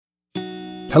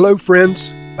Hello,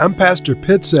 friends. I'm Pastor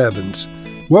Pitts Evans.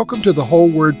 Welcome to the Whole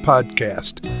Word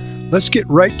Podcast. Let's get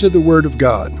right to the Word of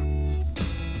God.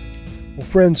 Well,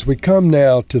 friends, we come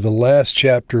now to the last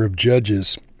chapter of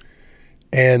Judges,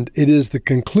 and it is the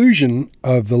conclusion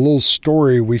of the little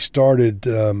story we started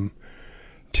 2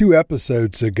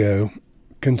 episodes ago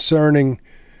concerning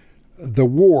the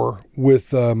war with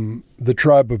the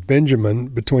tribe of Benjamin,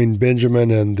 between Benjamin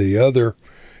and the other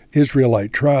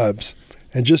Israelite tribes.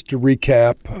 And just to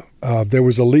recap, there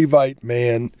was a Levite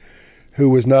man who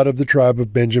was not of the tribe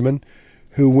of Benjamin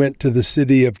who went to the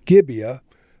city of Gibeah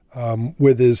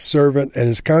with his servant and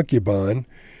his concubine,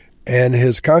 and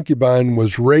his concubine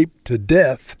was raped to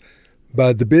death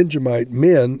by the Benjamite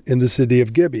men in the city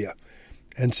of Gibeah.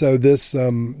 And so this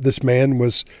man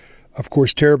was, of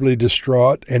course, terribly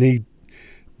distraught, and he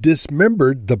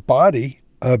dismembered the body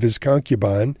of his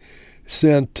concubine,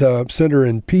 sent her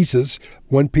in pieces,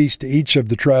 1 piece to each of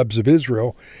the tribes of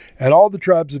Israel, and all the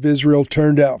tribes of Israel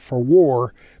turned out for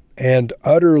war and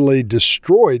utterly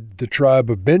destroyed the tribe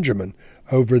of Benjamin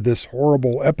over this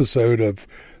horrible episode of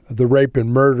the rape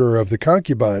and murder of the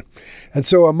concubine. And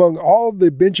so among all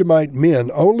the Benjamite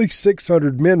men, only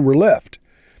 600 men were left.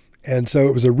 And so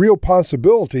it was a real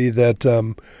possibility that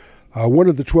one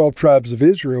of the 12 tribes of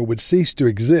Israel would cease to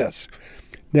exist.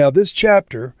 Now, this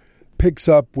chapter picks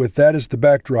up with that as the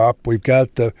backdrop. We've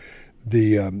got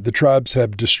the tribes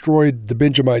have destroyed the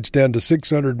Benjamites down to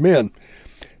 600 men.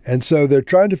 And so they're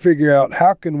trying to figure out,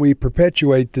 how can we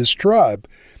perpetuate this tribe?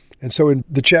 And so in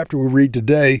the chapter we read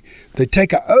today, they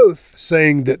take an oath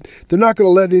saying that they're not going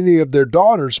to let any of their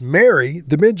daughters marry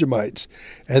the Benjamites.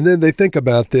 And then they think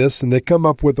about this and they come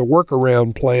up with a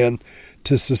workaround plan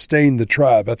to sustain the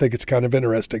tribe. I think it's kind of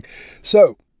interesting.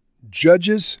 So,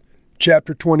 Judges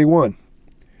chapter 21.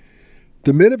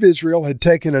 The men of Israel had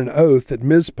taken an oath at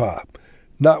Mizpah.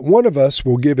 Not one of us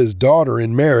will give his daughter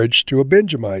in marriage to a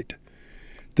Benjamite.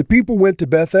 The people went to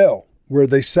Bethel, where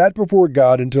they sat before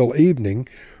God until evening,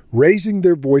 raising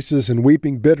their voices and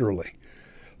weeping bitterly.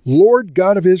 Lord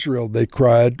God of Israel, they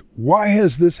cried, why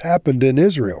has this happened in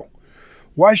Israel?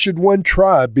 Why should one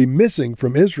tribe be missing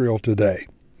from Israel today?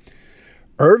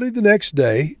 Early the next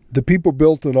day, the people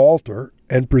built an altar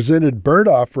and presented burnt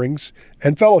offerings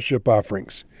and fellowship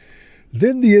offerings.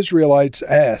 Then the Israelites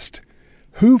asked,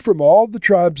 who from all the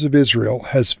tribes of Israel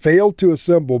has failed to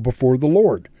assemble before the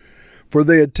Lord? For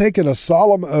they had taken a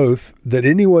solemn oath that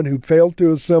anyone who failed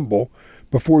to assemble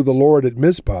before the Lord at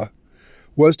Mizpah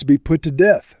was to be put to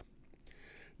death.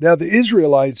 Now the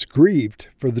Israelites grieved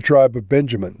for the tribe of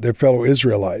Benjamin, their fellow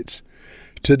Israelites.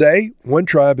 Today, one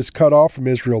tribe is cut off from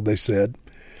Israel, they said.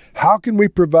 How can we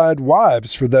provide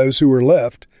wives for those who are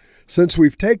left, since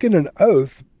we've taken an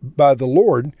oath by the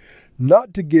Lord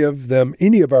not to give them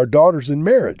any of our daughters in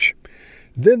marriage?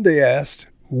 Then they asked,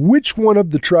 which one of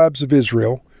the tribes of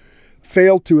Israel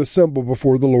failed to assemble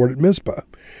before the Lord at Mizpah?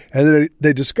 And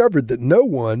they discovered that no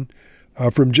one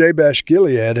from Jabesh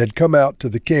Gilead had come out to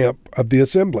the camp of the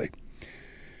assembly.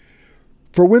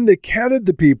 For when they counted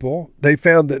the people, they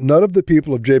found that none of the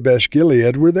people of Jabesh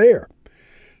Gilead were there.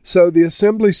 So the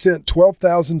assembly sent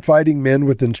 12,000 fighting men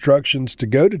with instructions to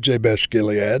go to Jabesh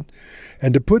Gilead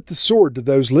and to put the sword to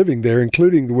those living there,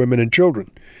 including the women and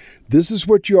children. This is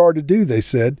what you are to do, they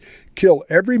said. Kill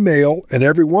every male and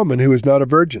every woman who is not a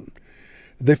virgin.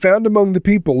 They found among the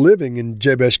people living in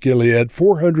Jabesh Gilead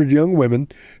 400 young women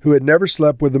who had never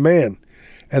slept with a man,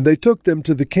 and they took them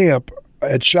to the camp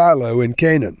at Shiloh in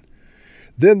Canaan.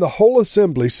 Then the whole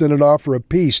assembly sent an offer of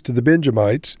peace to the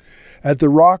Benjamites at the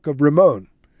rock of Rimmon.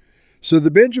 So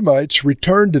the Benjamites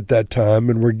returned at that time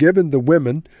and were given the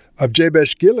women of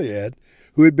Jabesh Gilead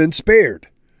who had been spared.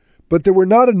 But there were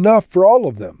not enough for all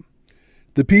of them.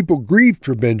 The people grieved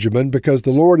for Benjamin because the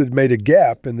Lord had made a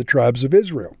gap in the tribes of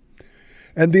Israel.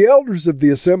 And the elders of the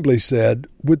assembly said,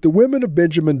 with the women of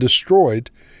Benjamin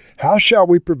destroyed, how shall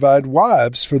we provide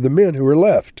wives for the men who are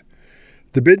left?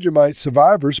 The Benjamite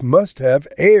survivors must have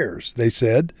heirs, they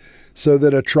said, so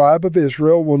that a tribe of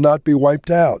Israel will not be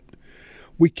wiped out.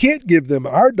 We can't give them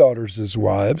our daughters as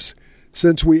wives,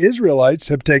 since we Israelites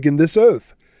have taken this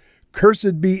oath.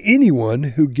 Cursed be anyone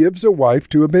who gives a wife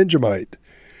to a Benjamite.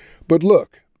 But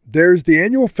look, there is the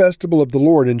annual festival of the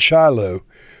Lord in Shiloh,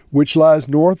 which lies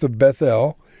north of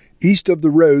Bethel, east of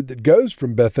the road that goes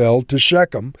from Bethel to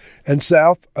Shechem, and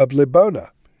south of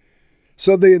Lebonah.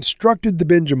 So they instructed the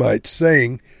Benjamites,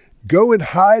 saying, go and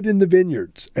hide in the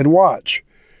vineyards, and watch.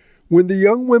 When the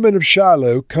young women of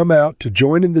Shiloh come out to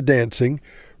join in the dancing,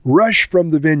 rush from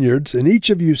the vineyards, and each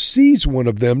of you seize one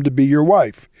of them to be your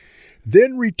wife.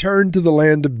 Then return to the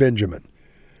land of Benjamin.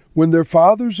 When their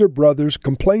fathers or brothers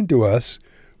complain to us,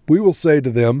 we will say to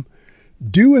them,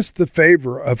 Do us the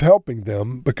favor of helping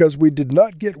them, because we did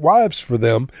not get wives for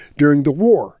them during the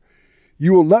war.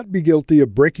 You will not be guilty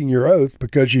of breaking your oath,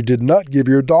 because you did not give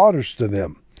your daughters to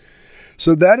them."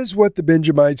 So that is what the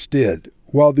Benjamites did.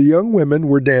 While the young women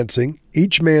were dancing,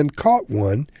 each man caught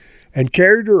one and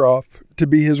carried her off to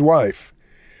be his wife.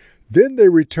 Then they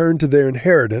returned to their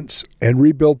inheritance and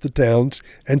rebuilt the towns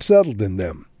and settled in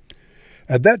them.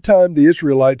 At that time, the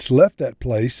Israelites left that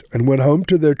place and went home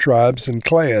to their tribes and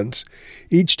clans,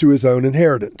 each to his own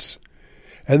inheritance.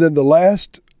 And then the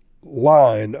last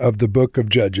line of the book of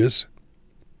Judges: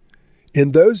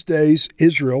 "In those days,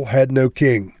 Israel had no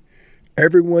king.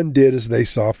 Everyone did as they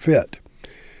saw fit."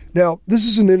 Now, this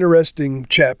is an interesting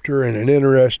chapter and an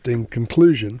interesting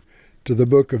conclusion to the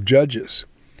book of Judges.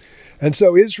 And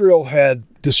so Israel had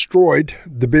destroyed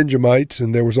the Benjamites,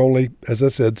 and there was only, as I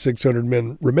said, 600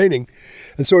 men remaining.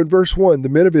 And so in verse 1, the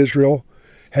men of Israel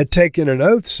had taken an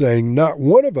oath saying, "Not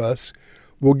one of us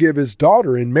will give his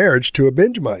daughter in marriage to a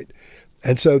Benjamite."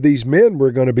 And so these men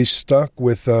were going to be stuck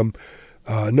with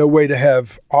no way to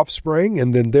have offspring,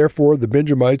 and then therefore the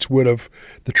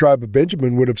tribe of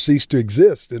Benjamin would have ceased to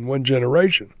exist in one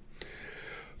generation.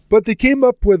 But they came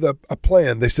up with a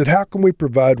plan. They said, how can we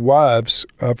provide wives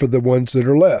for the ones that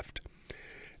are left?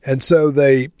 And so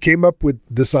they came up with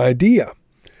this idea.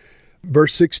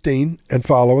 Verse 16 and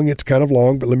following, it's kind of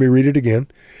long, but let me read it again.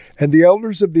 "And the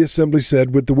elders of the assembly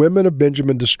said, with the women of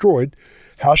Benjamin destroyed,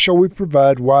 how shall we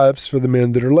provide wives for the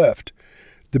men that are left?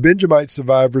 The Benjamite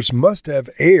survivors must have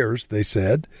heirs," they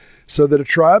said, "so that a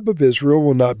tribe of Israel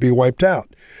will not be wiped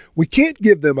out. We can't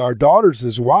give them our daughters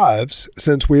as wives,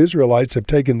 since we Israelites have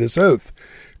taken this oath.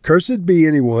 Cursed be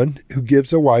anyone who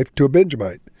gives a wife to a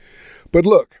Benjamite. But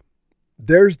look,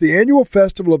 there's the annual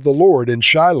festival of the Lord in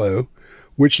Shiloh,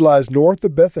 which lies north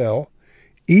of Bethel,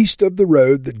 east of the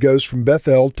road that goes from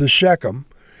Bethel to Shechem,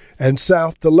 and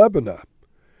south to Lebanon."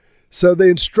 So they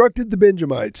instructed the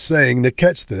Benjamites, saying, to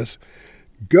catch this,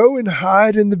 "Go and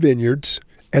hide in the vineyards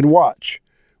and watch.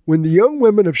 When the young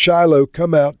women of Shiloh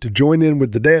come out to join in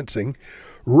with the dancing,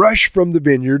 rush from the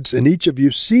vineyards, and each of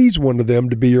you seize one of them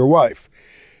to be your wife."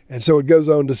 And so it goes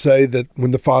on to say that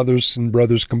when the fathers and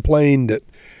brothers complain, that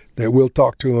we'll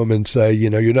talk to them and say,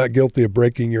 you're not guilty of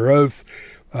breaking your oath.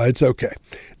 It's okay.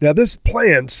 Now, this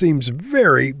plan seems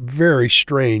very, very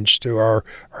strange to our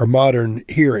modern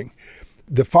hearing.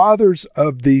 The fathers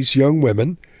of these young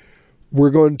women were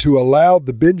going to allow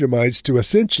the Benjamites to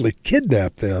essentially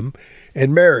kidnap them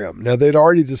and marry them. Now, they'd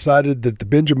already decided that the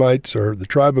Benjamites, or the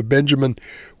tribe of Benjamin,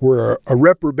 were a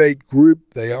reprobate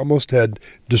group. They almost had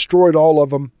destroyed all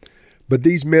of them. But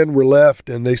these men were left,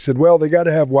 and they said, well, they got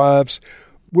to have wives.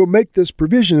 We'll make this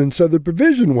provision. And so the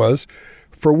provision was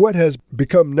for what has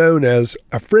become known as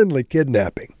a friendly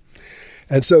kidnapping.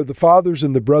 And so the fathers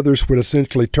and the brothers would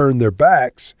essentially turn their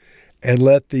backs and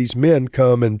let these men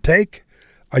come and take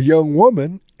a young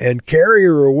woman and carry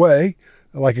her away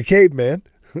like a caveman,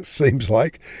 seems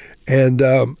like, and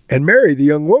marry the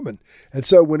young woman. And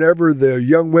so whenever the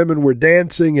young women were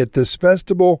dancing at this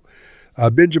festival,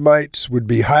 Benjamites would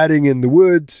be hiding in the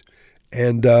woods,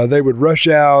 and they would rush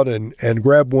out and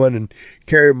grab one and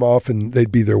carry them off, and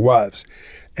they'd be their wives.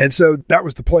 And so that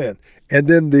was the plan. And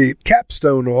then the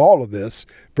capstone of all of this,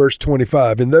 verse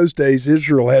 25, "In those days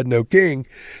Israel had no king,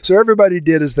 so everybody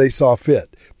did as they saw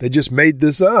fit." They just made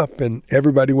this up, and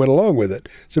everybody went along with it.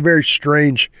 It's a very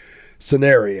strange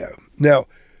scenario. Now,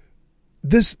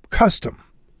 this custom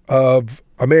of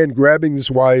a man grabbing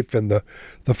his wife and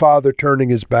the father turning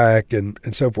his back and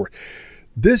so forth,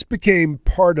 this became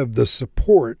part of the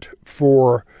support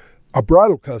for a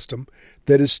bridal custom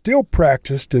that is still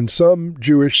practiced in some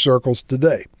Jewish circles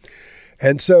today.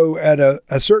 And so at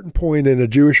a certain point in a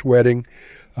Jewish wedding,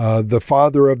 the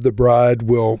father of the bride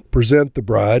will present the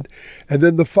bride, and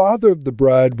then the father of the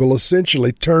bride will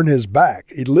essentially turn his back.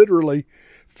 He literally,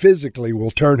 physically will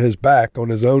turn his back on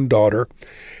his own daughter,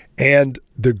 and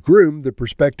the groom, the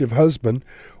prospective husband,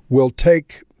 will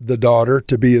take the daughter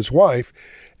to be his wife.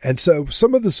 And so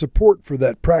some of the support for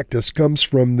that practice comes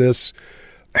from this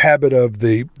habit of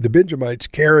the Benjamites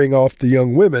carrying off the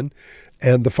young women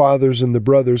and the fathers and the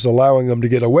brothers allowing them to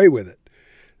get away with it.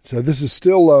 So this is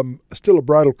still a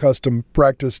bridal custom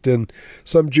practiced in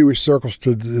some Jewish circles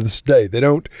to this day. They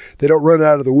don't run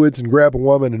out of the woods and grab a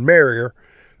woman and marry her,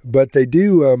 but they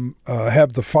do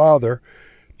have the father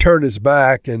turn his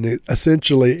back and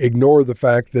essentially ignore the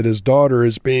fact that his daughter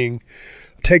is being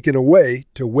taken away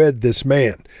to wed this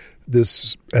man.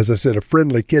 This, as I said, a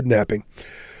friendly kidnapping.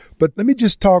 But let me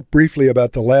just talk briefly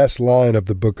about the last line of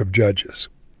the book of Judges.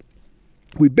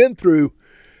 We've been through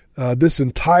this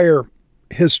entire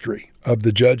history of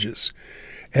the Judges,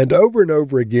 And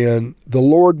over again, the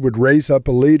Lord would raise up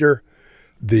a leader.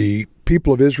 The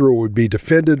people of Israel would be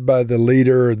defended by the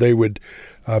leader. They would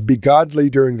be godly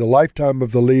during the lifetime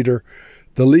of the leader.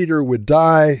 The leader would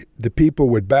die. The people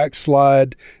would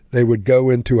backslide. They would go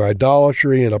into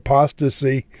idolatry and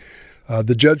apostasy.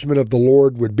 The judgment of the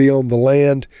Lord would be on the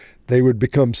land. They would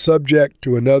become subject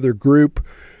to another group.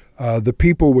 The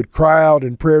people would cry out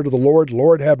in prayer to the Lord,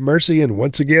 Lord, have mercy. And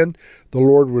once again, the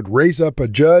Lord would raise up a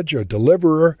judge, a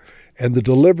deliverer, and the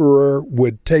deliverer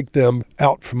would take them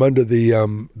out from under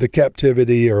the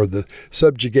captivity or the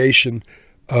subjugation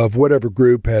of whatever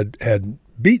group had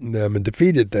beaten them and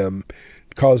defeated them,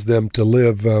 caused them to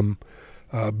live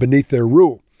beneath their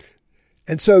rule.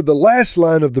 And so the last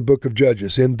line of the book of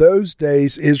Judges, in those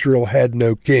days Israel had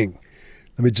no king.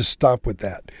 Let me just stop with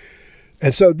that.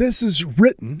 And so this is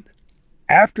written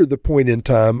after the point in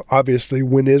time, obviously,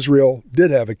 when Israel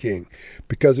did have a king,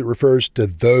 because it refers to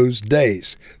those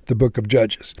days, the book of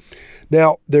Judges.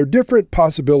 Now, there are different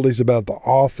possibilities about the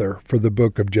author for the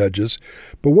book of Judges,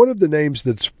 but one of the names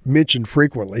that's mentioned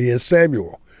frequently is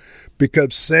Samuel,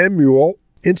 because Samuel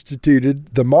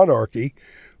instituted the monarchy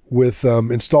with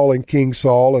installing King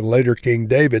Saul and later King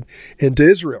David into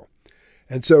Israel.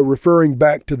 And so referring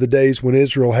back to the days when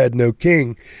Israel had no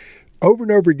king, over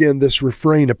and over again, this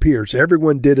refrain appears.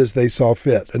 Everyone did as they saw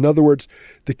fit. In other words,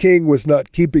 the king was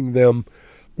not keeping them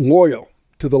loyal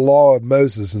to the law of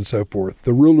Moses and so forth.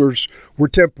 The rulers were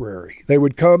temporary. They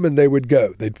would come and they would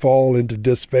go. They'd fall into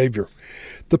disfavor.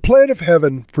 The plan of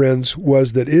heaven, friends,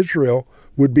 was that Israel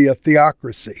would be a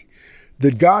theocracy,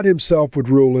 that God himself would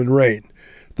rule and reign.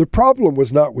 The problem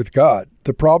was not with God.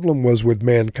 The problem was with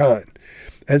mankind.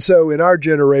 And so in our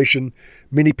generation,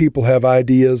 many people have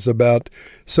ideas about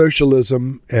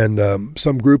socialism, and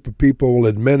some group of people will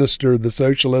administer the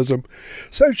socialism.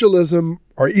 Socialism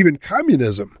or even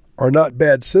communism are not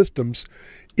bad systems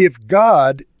if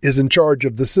God is in charge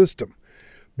of the system.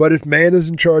 But if man is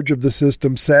in charge of the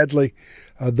system, sadly,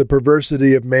 the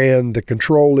perversity of man, the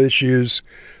control issues,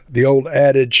 the old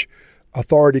adage,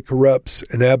 authority corrupts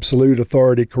and absolute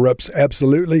authority corrupts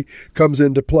absolutely, comes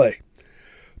into play.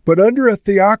 But under a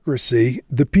theocracy,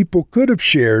 the people could have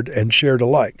shared and shared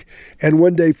alike. And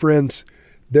one day, friends,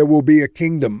 there will be a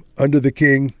kingdom under the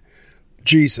King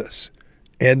Jesus.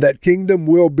 And that kingdom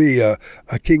will be a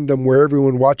kingdom where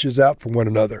everyone watches out for one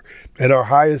another. And our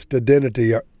highest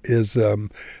identity is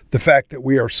the fact that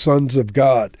we are sons of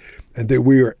God and that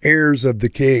we are heirs of the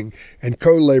King and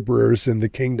co-laborers in the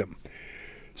kingdom.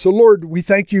 So, Lord, we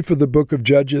thank you for the book of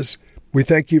Judges. We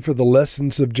thank you for the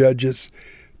lessons of Judges,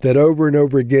 that over and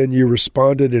over again you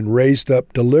responded and raised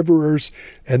up deliverers,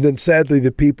 and then sadly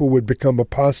the people would become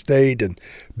apostate and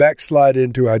backslide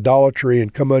into idolatry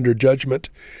and come under judgment,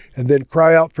 and then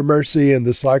cry out for mercy, and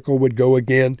the cycle would go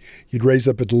again. You'd raise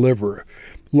up a deliverer.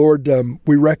 Lord,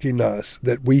 we recognize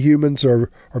that we humans are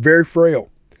very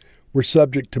frail. We're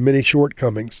subject to many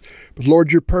shortcomings, but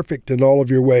Lord, you're perfect in all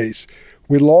of your ways.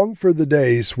 We long for the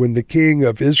days when the King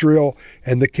of Israel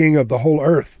and the King of the whole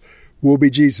earth will be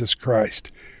Jesus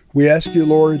Christ. We ask you,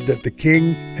 Lord, that the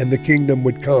King and the kingdom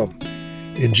would come.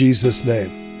 In Jesus'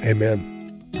 name, amen.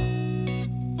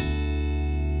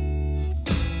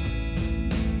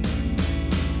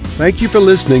 Thank you for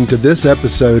listening to this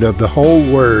episode of The Whole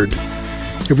Word.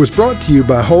 It was brought to you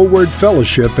by Whole Word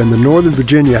Fellowship and the Northern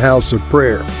Virginia House of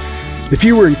Prayer. If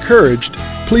you were encouraged,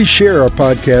 please share our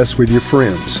podcast with your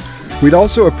friends. We'd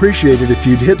also appreciate it if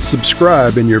you'd hit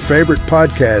subscribe in your favorite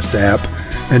podcast app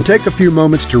and take a few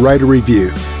moments to write a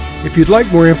review. If you'd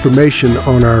like more information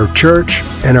on our church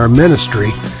and our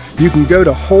ministry, you can go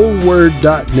to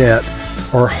wholeword.net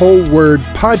or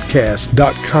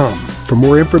wholewordpodcast.com for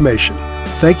more information.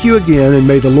 Thank you again, and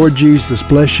may the Lord Jesus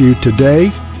bless you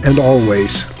today and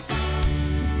always.